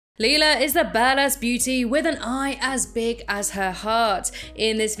Leela is the badass beauty with an eye as big as her heart.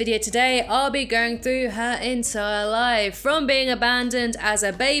 In this video today, I'll be going through her entire life, from being abandoned as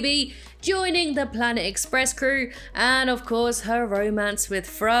a baby, joining the Planet Express crew, and of course her romance with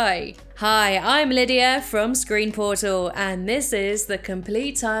Fry. Hi, I'm Lydia from Screen Portal, and this is the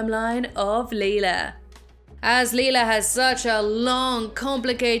complete timeline of Leela. As Leela has such a long,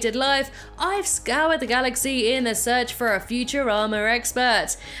 complicated life, I've scoured the galaxy in the search for a Futurama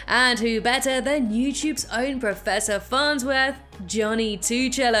expert. And who better than YouTube's own Professor Farnsworth, Johnny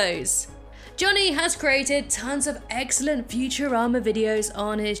Two Cellos. Johnny has created tons of excellent Futurama videos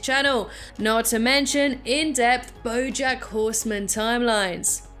on his channel, not to mention in-depth BoJack Horseman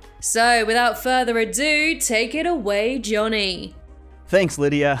timelines. So without further ado, take it away, Johnny. Thanks,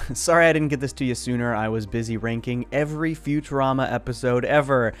 Lydia. Sorry I didn't get this to you sooner. I was busy ranking every Futurama episode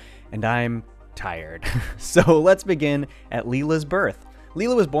ever, and I'm tired. So let's begin at Leela's birth.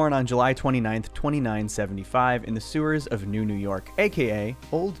 Leela was born on July 29th, 2975 in the sewers of New York, aka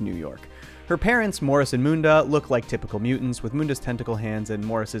Old New York. Her parents, Morris and Munda, look like typical mutants, with Munda's tentacle hands and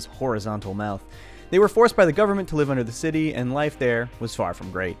Morris's horizontal mouth. They were forced by the government to live under the city, and life there was far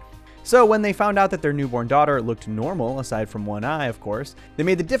from great. So when they found out that their newborn daughter looked normal, aside from one eye of course, they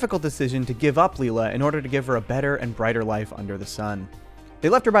made the difficult decision to give up Leela in order to give her a better and brighter life under the sun. They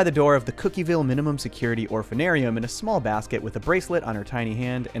left her by the door of the Cookieville Minimum Security Orphanarium in a small basket with a bracelet on her tiny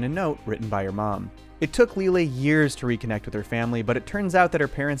hand and a note written by her mom. It took Leela years to reconnect with her family, but it turns out that her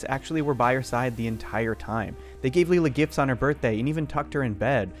parents actually were by her side the entire time. They gave Leela gifts on her birthday and even tucked her in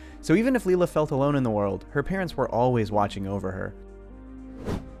bed. So even if Leela felt alone in the world, her parents were always watching over her.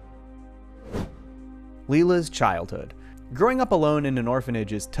 Leela's childhood. Growing up alone in an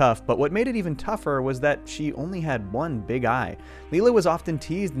orphanage is tough, but what made it even tougher was that she only had one big eye. Leela was often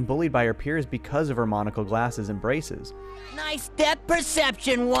teased and bullied by her peers because of her monocle glasses and braces. Nice depth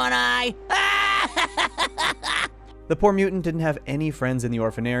perception, One Eye! The poor mutant didn't have any friends in the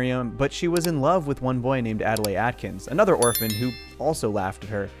orphanarium, but she was in love with one boy named Adlai Atkins, another orphan who also laughed at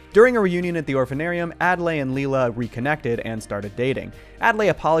her. During a reunion at the orphanarium, Adlai and Leela reconnected and started dating. Adlai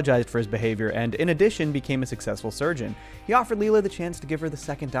apologized for his behavior and, in addition, became a successful surgeon. He offered Leela the chance to give her the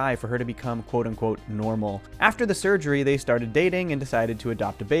second eye for her to become quote-unquote normal. After the surgery, they started dating and decided to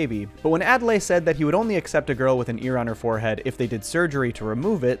adopt a baby. But when Adlai said that he would only accept a girl with an ear on her forehead if they did surgery to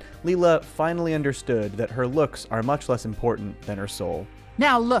remove it, Leela finally understood that her looks are much less important than her soul.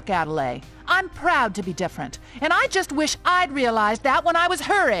 Now look, Adelaide, I'm proud to be different, and I just wish I'd realized that when I was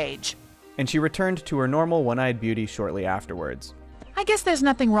her age. And she returned to her normal one-eyed beauty shortly afterwards. I guess there's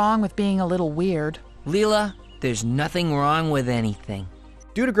nothing wrong with being a little weird. Leela, there's nothing wrong with anything.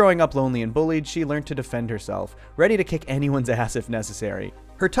 Due to growing up lonely and bullied, she learned to defend herself, ready to kick anyone's ass if necessary.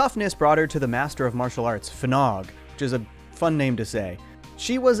 Her toughness brought her to the master of martial arts, Fnog, which is a fun name to say.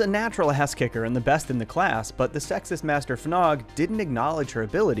 She was a natural ass kicker and the best in the class, but the sexist Master Fnog didn't acknowledge her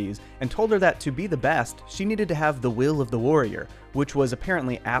abilities and told her that to be the best, she needed to have the will of the warrior, which was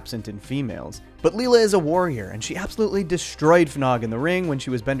apparently absent in females. But Leela is a warrior, and she absolutely destroyed Fnog in the ring when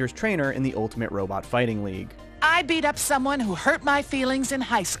she was Bender's trainer in the Ultimate Robot Fighting League. I beat up someone who hurt my feelings in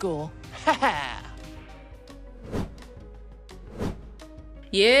high school. Ha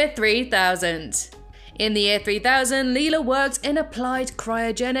Year 3000. In the year 3000, Leela worked in applied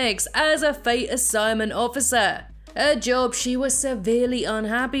cryogenics as a fate assignment officer, a job she was severely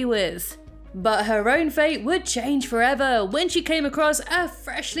unhappy with. But her own fate would change forever when she came across a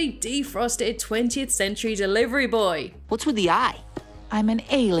freshly defrosted 20th century delivery boy. What's with the eye? I'm an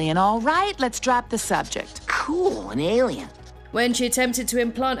alien, all right? Let's drop the subject. Cool, an alien. When she attempted to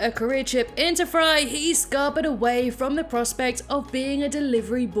implant a career chip into Fry, he scuppered away from the prospect of being a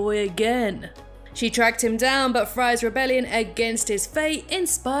delivery boy again. She tracked him down, but Fry's rebellion against his fate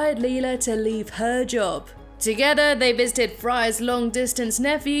inspired Leela to leave her job. Together, they visited Fry's long-distance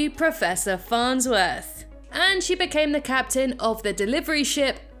nephew, Professor Farnsworth, and she became the captain of the delivery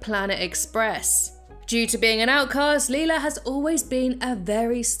ship Planet Express. Due to being an outcast, Leela has always been a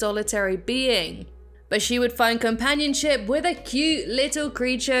very solitary being, but she would find companionship with a cute little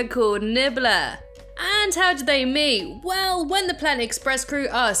creature called Nibbler. And how did they meet? Well, when the Planet Express crew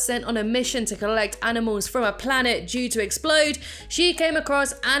are sent on a mission to collect animals from a planet due to explode, she came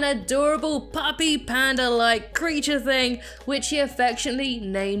across an adorable puppy panda-like creature thing, which she affectionately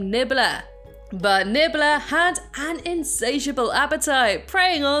named Nibbler. But Nibbler had an insatiable appetite,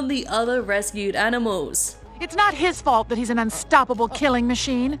 preying on the other rescued animals. It's not his fault that he's an unstoppable killing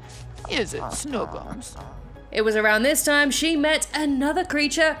machine, is it, Snuggums? It was around this time she met another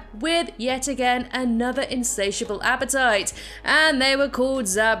creature with yet again another insatiable appetite, and they were called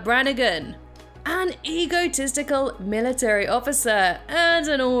Zap Brannigan. an egotistical military officer, and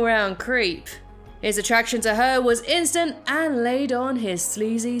an all-round creep. His attraction to her was instant and laid on his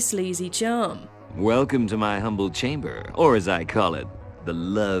sleazy charm. Welcome to my humble chamber, or as I call it, the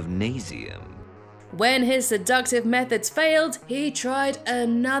Love-nasium. When his seductive methods failed, he tried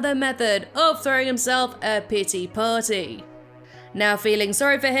another method of throwing himself a pity party. Now feeling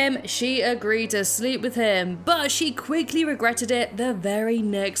sorry for him, she agreed to sleep with him, but she quickly regretted it the very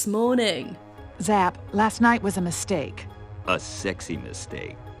next morning. Zap, last night was a mistake. A sexy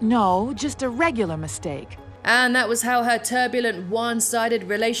mistake. No, just a regular mistake. And that was how her turbulent, one-sided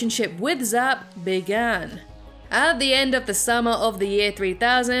relationship with Zap began. At the end of the summer of the year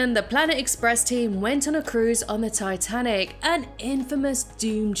 3000, the Planet Express team went on a cruise on the Titanic, an infamous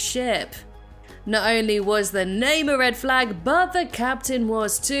doomed ship. Not only was the name a red flag, but the captain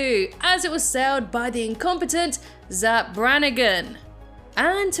was too, as it was sailed by the incompetent Zap Brannigan.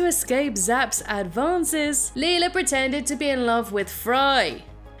 And to escape Zap's advances, Leela pretended to be in love with Fry.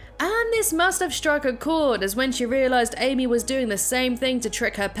 And this must have struck a chord, as when she realized Amy was doing the same thing to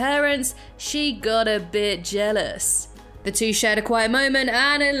trick her parents, she got a bit jealous. The two shared a quiet moment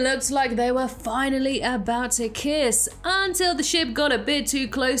and it looked like they were finally about to kiss, until the ship got a bit too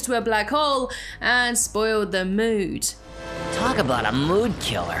close to a black hole and spoiled the mood. Talk about a mood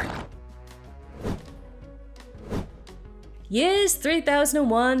killer. Years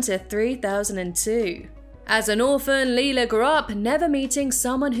 3001 to 3002. As an orphan, Leela grew up never meeting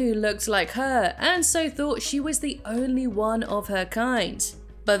someone who looked like her, and so thought she was the only one of her kind.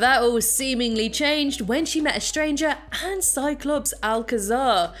 But that all seemingly changed when she met a stranger and Cyclops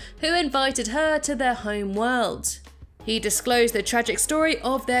Alcazar, who invited her to their home world. He disclosed the tragic story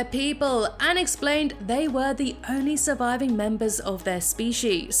of their people and explained they were the only surviving members of their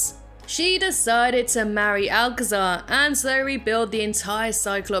species. She decided to marry Alcazar and so rebuild the entire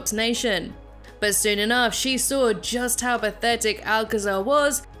Cyclops nation. But soon enough, she saw just how pathetic Alcazar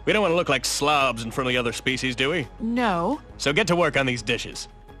was. We don't want to look like slobs in front of the other species, do we? No. So get to work on these dishes.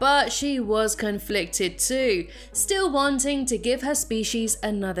 But she was conflicted too, still wanting to give her species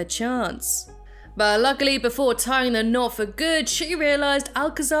another chance. But luckily, before tying the knot for good, she realized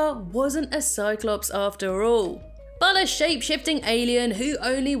Alcazar wasn't a Cyclops after all, but a shape-shifting alien who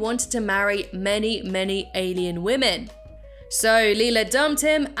only wanted to marry many alien women. So Leela dumped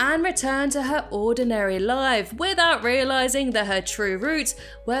him and returned to her ordinary life without realizing that her true roots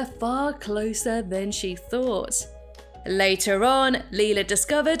were far closer than she thought. Later on, Leela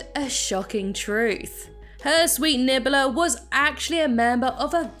discovered a shocking truth. Her sweet nibbler was actually a member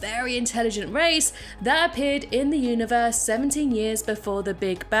of a very intelligent race that appeared in the universe 17 years before the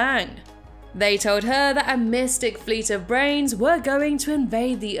Big Bang. They told her that a mystic fleet of brains were going to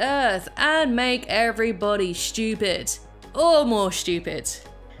invade the Earth and make everybody stupid. Or more stupid.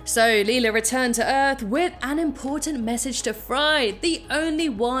 So Leela returned to Earth with an important message to Fry, the only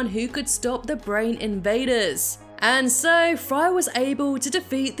one who could stop the brain invaders. And so Fry was able to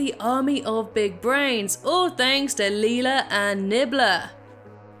defeat the army of big brains, all thanks to Leela and Nibbler.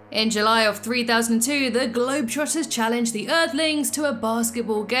 In July of 3002, the Globetrotters challenged the Earthlings to a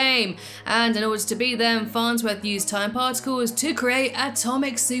basketball game, and in order to beat them, Farnsworth used time particles to create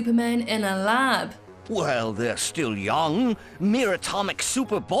atomic supermen in a lab. Well, they're still young. Mere atomic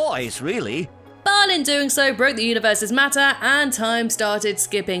superboys, really. But in doing so, broke the universe's matter and time started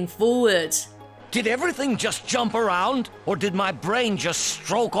skipping forward. Did everything just jump around, or did my brain just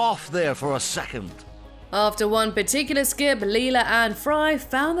stroke off there for a second? After one particular skip, Leela and Fry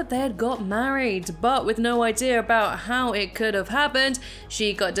found that they had got married, but with no idea about how it could have happened,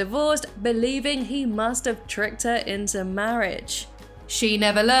 she got divorced, believing he must have tricked her into marriage. She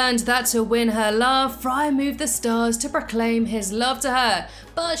never learned that to win her love, Fry moved the stars to proclaim his love to her,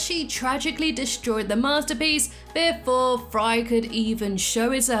 but she tragically destroyed the masterpiece before Fry could even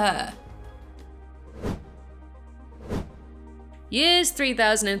show it to her. Years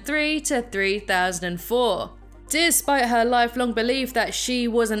 3003 to 3004. Despite her lifelong belief that she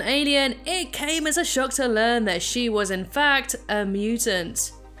was an alien, it came as a shock to learn that she was in fact a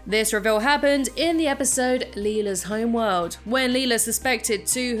mutant. This reveal happened in the episode Leela's Homeworld. When Leela suspected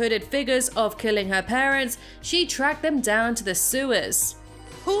two hooded figures of killing her parents, she tracked them down to the sewers.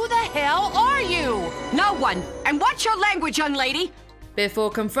 Who the hell are you? No one. And what's your language, young lady? Before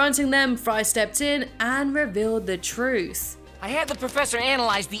confronting them, Fry stepped in and revealed the truth. I had the professor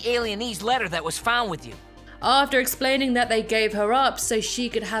analyze the alienese letter that was found with you. After explaining that they gave her up so she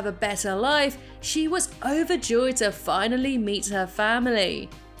could have a better life, she was overjoyed to finally meet her family.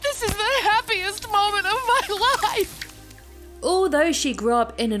 This is the happiest moment of my life! Although she grew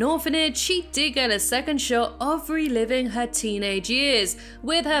up in an orphanage, she did get a second shot of reliving her teenage years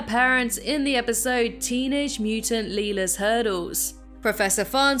with her parents in the episode Teenage Mutant Leela's Hurdles. Professor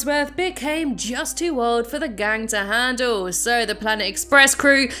Farnsworth became just too old for the gang to handle, so the Planet Express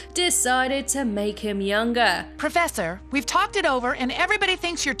crew decided to make him younger. Professor, we've talked it over and everybody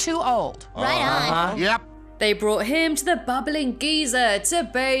thinks you're too old. Right on. Yep. They brought him to the bubbling geyser to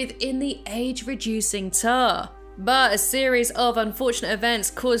bathe in the age-reducing tar. But a series of unfortunate events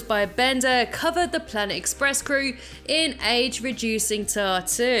caused by Bender covered the Planet Express crew in age-reducing tar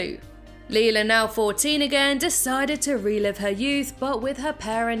too. Leela, now 14 again, decided to relive her youth, but with her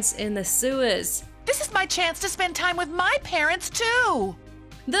parents in the sewers. This is my chance to spend time with my parents too.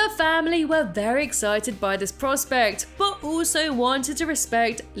 The family were very excited by this prospect, but also wanted to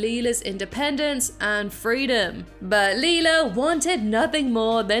respect Leela's independence and freedom. But Leela wanted nothing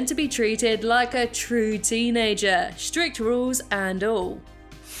more than to be treated like a true teenager, strict rules and all.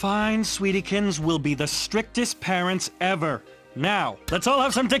 Fine, sweetiekins, we'll be the strictest parents ever. Now, let's all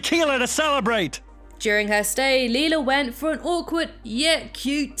have some tequila to celebrate! During her stay, Leela went for an awkward yet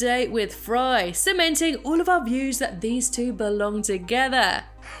cute date with Fry, cementing all of our views that these two belong together.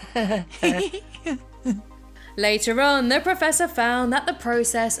 Later on, the professor found that the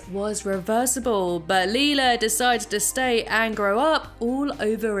process was reversible, but Leela decided to stay and grow up all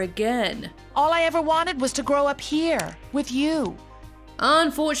over again. All I ever wanted was to grow up here, with you.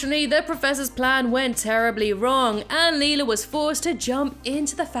 Unfortunately, the professor's plan went terribly wrong, and Leela was forced to jump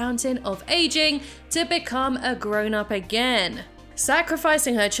into the fountain of aging to become a grown-up again,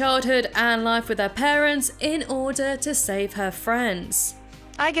 sacrificing her childhood and life with her parents in order to save her friends.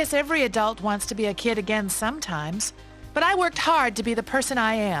 I guess every adult wants to be a kid again sometimes, but I worked hard to be the person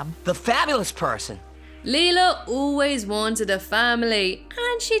I am. The fabulous person. Leela always wanted a family,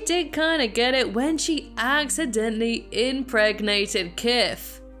 and she did kinda get it when she accidentally impregnated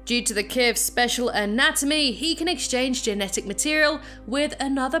Kif. Due to the Kif's special anatomy, he can exchange genetic material with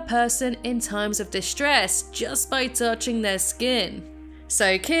another person in times of distress just by touching their skin.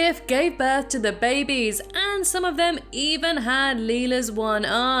 So Kif gave birth to the babies, and some of them even had Leela's one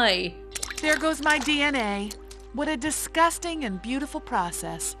eye. There goes my DNA. What a disgusting and beautiful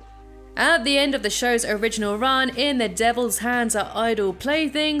process. At the end of the show's original run, in The Devil's Hands Are Idle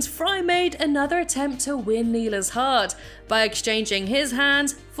Playthings, Fry made another attempt to win Leela's heart by exchanging his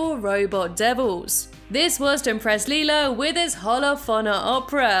hands for robot devils. This was to impress Leela with his holophonic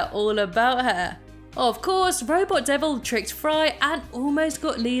opera all about her. Of course, Robot Devil tricked Fry and almost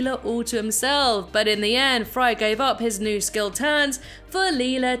got Leela all to himself, but in the end, Fry gave up his new skilled hands for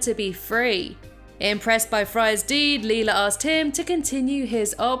Leela to be free. Impressed by Fry's deed, Leela asked him to continue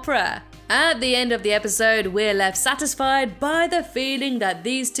his opera. At the end of the episode, we're left satisfied by the feeling that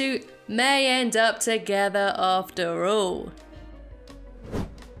these two may end up together after all.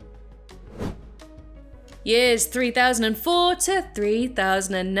 Years 3004 to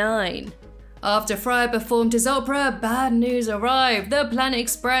 3009. After Fry performed his opera, bad news arrived. The Planet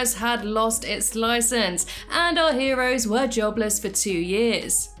Express had lost its license, and our heroes were jobless for 2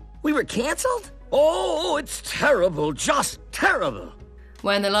 years. We were cancelled? Oh, it's terrible, just terrible.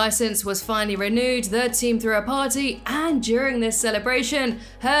 When the license was finally renewed, the team threw a party, and during this celebration,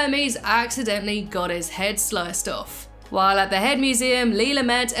 Hermes accidentally got his head sliced off. While at the Head Museum, Leela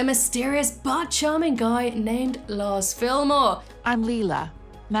met a mysterious but charming guy named Lars Fillmore. I'm Leela.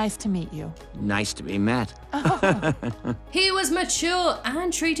 Nice to meet you. Nice to be met. He was mature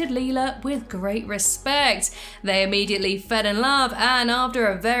and treated Leela with great respect. They immediately fell in love, and after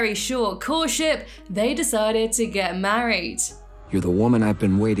a very short courtship, they decided to get married. You're the woman I've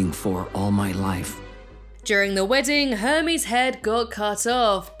been waiting for all my life. During the wedding, Hermes' head got cut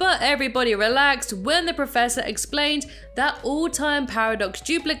off, but everybody relaxed when the professor explained that all-time paradox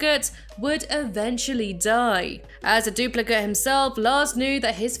duplicates would eventually die. As a duplicate himself, Lars knew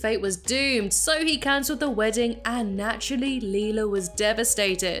that his fate was doomed, so he cancelled the wedding, and naturally Leela was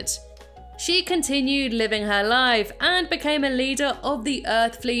devastated. She continued living her life and became a leader of the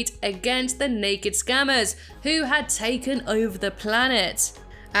Earth fleet against the naked scammers who had taken over the planet.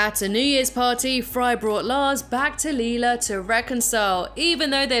 At a New Year's party, Fry brought Lars back to Leela to reconcile. Even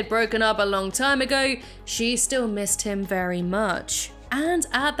though they'd broken up a long time ago, she still missed him very much. And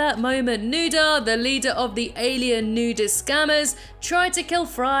at that moment, Nuda, the leader of the alien nudist scammers, tried to kill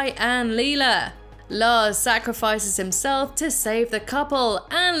Fry and Leela. Lars sacrifices himself to save the couple,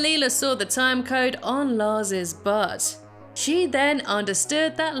 and Leela saw the time code on Lars's butt. She then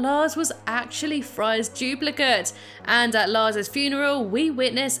understood that Lars was actually Fry's duplicate, and at Lars's funeral, we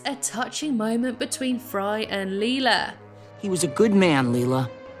witness a touching moment between Fry and Leela. He was a good man, Leela.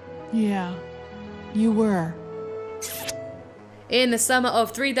 Yeah, you were. In the summer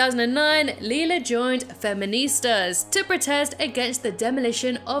of 3009, Leela joined Feministas to protest against the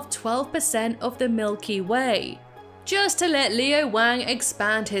demolition of 12% of the Milky Way, just to let Leo Wang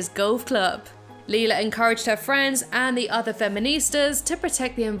expand his golf club. Leela encouraged her friends and the other Feministas to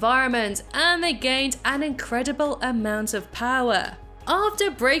protect the environment, and they gained an incredible amount of power. After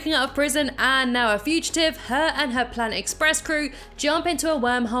breaking out of prison and now a fugitive, her and her Planet Express crew jump into a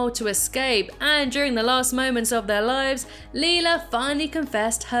wormhole to escape, and during the last moments of their lives, Leela finally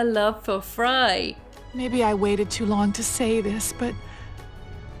confessed her love for Fry. Maybe I waited too long to say this, but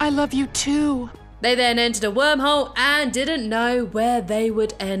I love you too. They then entered a wormhole and didn't know where they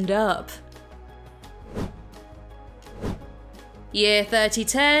would end up. Year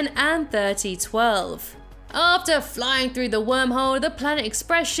 3010 and 3012. After flying through the wormhole, the Planet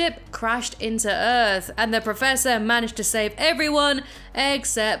Express ship crashed into Earth, and the professor managed to save everyone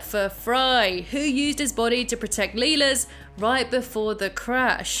except for Fry, who used his body to protect Leela's right before the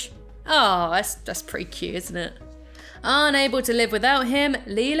crash. Oh, that's pretty cute, isn't it? Unable to live without him,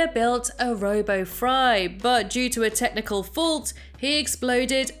 Leela built a Robo-Fry, but due to a technical fault, he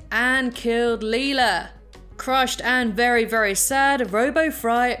exploded and killed Leela. Crushed and very, very sad,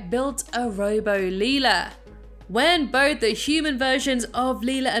 Robo-Fry built a Robo-Leela. When both the human versions of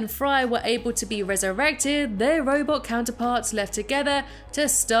Leela and Fry were able to be resurrected, their robot counterparts left together to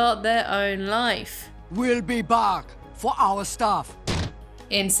start their own life. We'll be back for our stuff.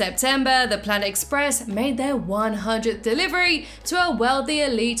 In September, the Planet Express made their 100th delivery to a wealthy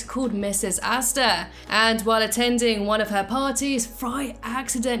elite called Mrs. Astor, and while attending one of her parties, Fry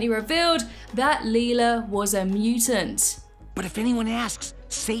accidentally revealed that Leela was a mutant. But if anyone asks,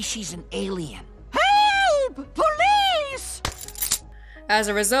 say she's an alien. Help! Police! As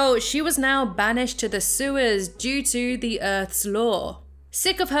a result, she was now banished to the sewers due to the Earth's law.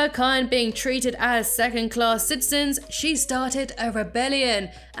 Sick of her kind being treated as second-class citizens, she started a rebellion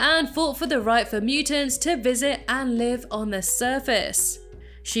and fought for the right for mutants to visit and live on the surface.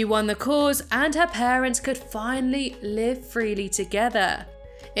 She won the cause, and her parents could finally live freely together.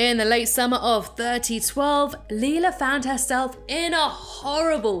 In the late summer of 3012, Leela found herself in a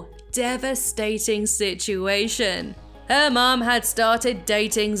horrible, devastating situation. Her mom had started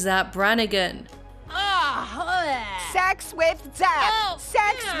dating Zap Brannigan. Sex with Zap!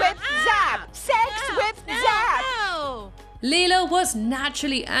 Sex with Zap! Sex with Zap! Leela was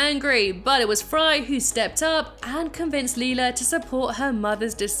naturally angry, but it was Fry who stepped up and convinced Leela to support her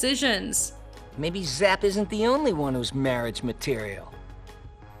mother's decisions. Maybe Zap isn't the only one who's marriage material.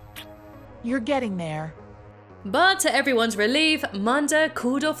 You're getting there. But to everyone's relief, Munda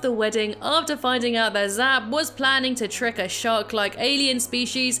called off the wedding after finding out that Zap was planning to trick a shark-like alien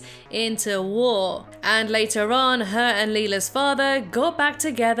species into war. And later on, her and Leela's father got back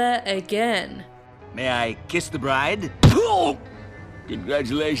together again. May I kiss the bride? Oh!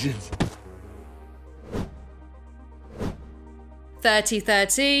 Congratulations.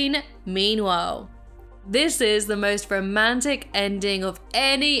 3013, meanwhile. This is the most romantic ending of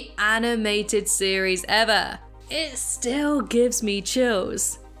any animated series ever. It still gives me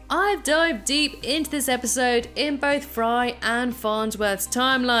chills. I've dived deep into this episode in both Fry and Farnsworth's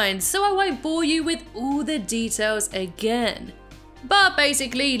timelines, so I won't bore you with all the details again. But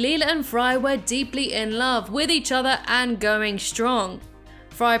basically, Leela and Fry were deeply in love with each other and going strong.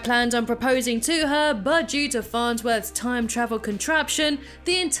 Fry planned on proposing to her, but due to Farnsworth's time travel contraption,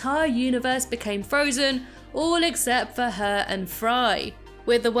 the entire universe became frozen, all except for her and Fry.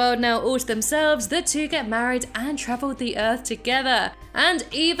 With the world now all to themselves, the two get married and travel the Earth together. And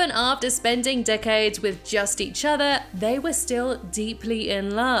even after spending decades with just each other, they were still deeply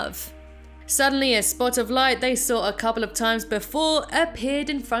in love. Suddenly, a spot of light they saw a couple of times before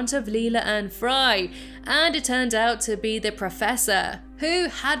appeared in front of Leela and Fry, and it turned out to be the Professor, who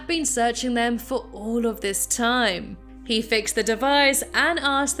had been searching them for all of this time. He fixed the device and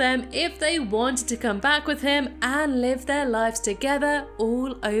asked them if they wanted to come back with him and live their lives together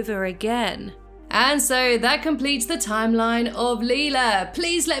all over again. And so that completes the timeline of Leela.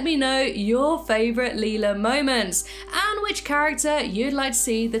 Please let me know your favorite Leela moments and which character you'd like to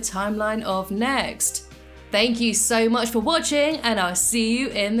see the timeline of next. Thank you so much for watching, and I'll see you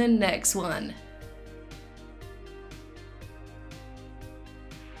in the next one.